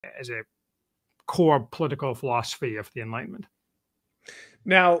as a core political philosophy of the Enlightenment.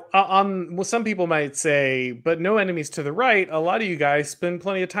 Now, well, some people might say, but no enemies to the right. A lot of you guys spend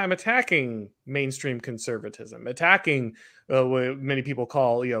plenty of time attacking mainstream conservatism, attacking what many people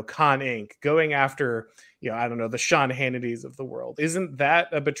call, Con Inc., going after, I don't know, the Sean Hannitys of the world. Isn't that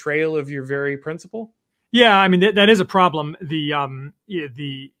a betrayal of your very principle? Yeah, I mean that is a problem.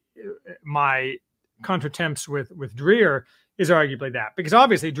 My contretemps with Dreer is arguably that, because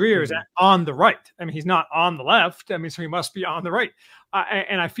obviously Dreer is on the right. I mean, he's not on the left. I mean, so he must be on the right.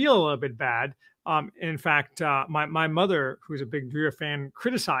 And I feel a little bit bad. In fact, my mother, who's a big Dreer fan,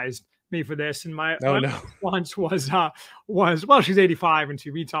 criticized me for this, and my response was, well, she's 85 and she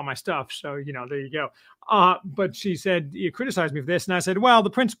reads all my stuff, so there you go. But she said, you criticized me for this, and I said, well, the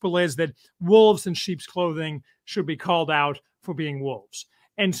principle is that wolves in sheep's clothing should be called out for being wolves.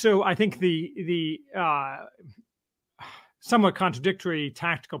 And so I think the somewhat contradictory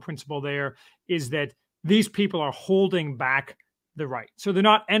tactical principle there is that these people are holding back the right. So they're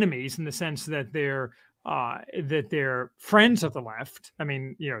not enemies in the sense that they're friends of the left. I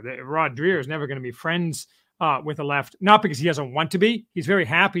mean, Rod Dreer is never going to be friends with the left, not because he doesn't want to be. He's very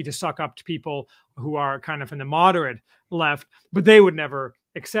happy to suck up to people who are kind of in the moderate left, but they would never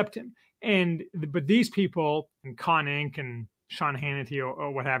accept him. But these people, and Con Inc. and Sean Hannity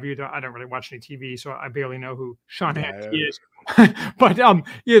or what have you, I don't really watch any TV, so I barely know who Sean Hannity is. But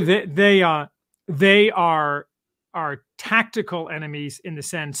they are tactical enemies in the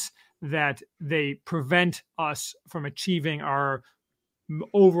sense that they prevent us from achieving our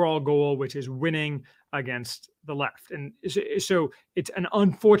overall goal, which is winning against the left. And so it's an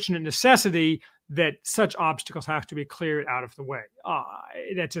unfortunate necessity that such obstacles have to be cleared out of the way.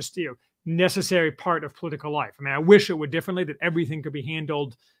 That's just necessary part of political life. I mean, I wish it were differently, that everything could be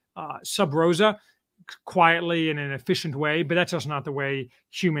handled sub rosa, quietly in an efficient way, but that's just not the way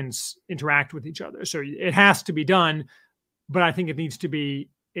humans interact with each other. So it has to be done, but I think it needs to be,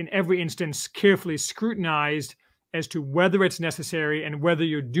 in every instance, carefully scrutinized as to whether it's necessary and whether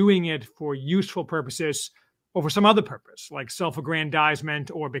you're doing it for useful purposes or for some other purpose, like self-aggrandizement,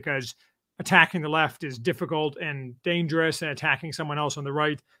 or because attacking the left is difficult and dangerous and attacking someone else on the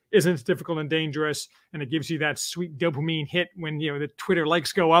right isn't difficult and dangerous, and it gives you that sweet dopamine hit when the Twitter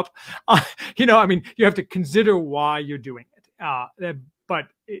likes go up. I mean, you have to consider why you're doing it, but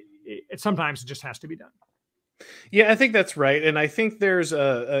sometimes it just has to be done. Yeah, I think that's right, and I think there's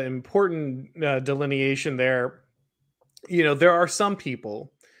an important delineation there. There are some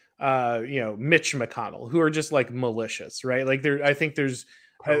people, Mitch McConnell, who are just like malicious, right? Like I think there's.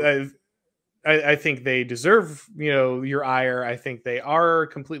 I think they deserve, your ire. I think they are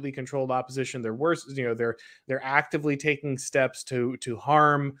completely controlled opposition. They're worse, they're actively taking steps to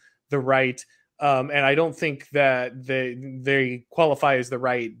harm the right. And I don't think that they qualify as the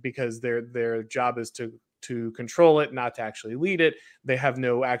right because their job is to control it, not to actually lead it. They have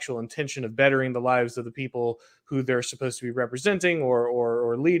no actual intention of bettering the lives of the people who they're supposed to be representing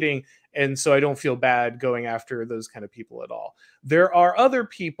or leading. And so I don't feel bad going after those kind of people at all. There are other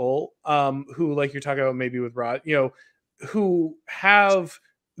people who, like you're talking about maybe with Rod, who have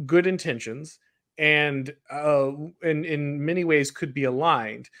good intentions and in many ways could be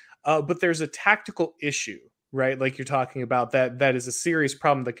aligned. But there's a tactical issue, right? Like you're talking about, that is a serious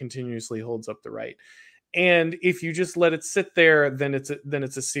problem that continuously holds up the right. And if you just let it sit there, then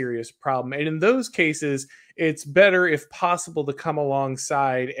it's a serious problem. And in those cases, it's better, if possible, to come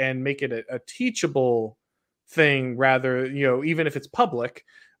alongside and make it a teachable thing, rather, even if it's public,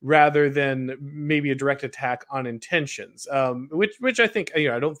 rather than maybe a direct attack on intentions. Which I think,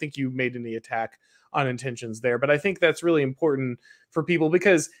 I don't think you made any attack on intentions there, but I think that's really important for people,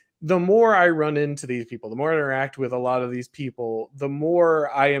 because the more I run into these people, the more I interact with a lot of these people, the more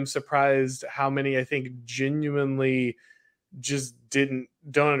I am surprised how many I think genuinely just don't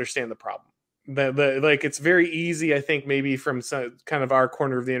understand the problem. Like, it's very easy, I think, maybe from some kind of our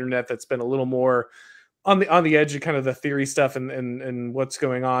corner of the internet that's been a little more on the edge of kind of the theory stuff and what's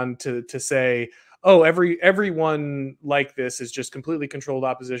going on, to say, oh, everyone like this is just completely controlled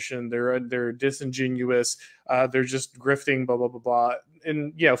opposition. They're disingenuous. They're just grifting, blah blah blah blah.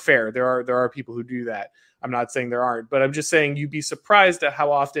 And fair. There are people who do that. I'm not saying there aren't, but I'm just saying you'd be surprised at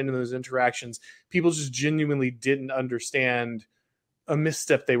how often in those interactions people just genuinely didn't understand a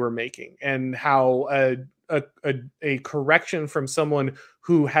misstep they were making, and how a correction from someone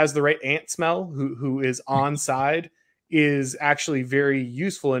who has the right ant smell, who is on side, is actually very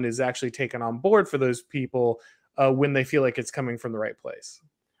useful and is actually taken on board for those people when they feel like it's coming from the right place.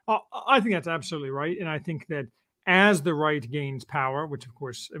 I think that's absolutely right. And I think that as the right gains power, which of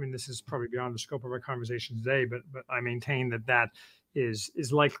course, I mean, this is probably beyond the scope of our conversation today, but I maintain that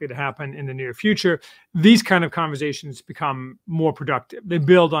is likely to happen in the near future, these kind of conversations become more productive. They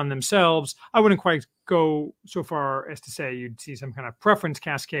build on themselves. I wouldn't quite go so far as to say you'd see some kind of preference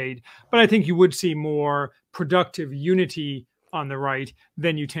cascade, but I think you would see more productive unity on the right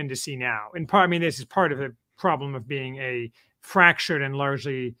than you tend to see now. In part, I mean, this is part of the problem of being a fractured and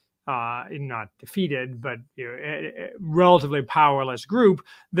largely not defeated, but a relatively powerless group,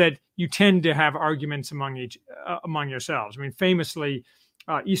 that you tend to have arguments among yourselves. I mean, famously,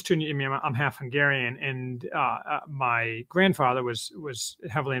 Eastern. I mean, I'm half Hungarian, and my grandfather was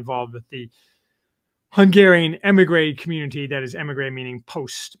heavily involved with the Hungarian emigre community. That is, emigre meaning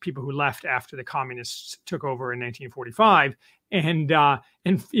post people who left after the communists took over in 1945. And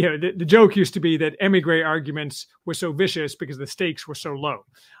the joke used to be that emigre arguments were so vicious because the stakes were so low.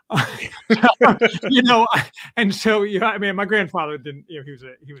 you know, and so I mean, my grandfather didn't. He was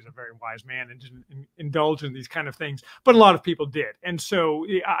a very wise man and didn't indulge in these kind of things, but a lot of people did. And so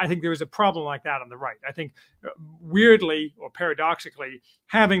I think there was a problem like that on the right. I think weirdly or paradoxically,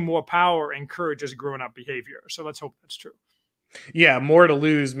 having more power encourages grown-up behavior. So let's hope that's true. Yeah, more to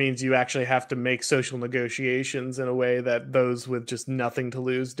lose means you actually have to make social negotiations in a way that those with just nothing to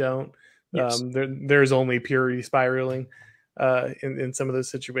lose don't. Yes. There's only purity spiraling in some of those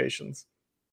situations.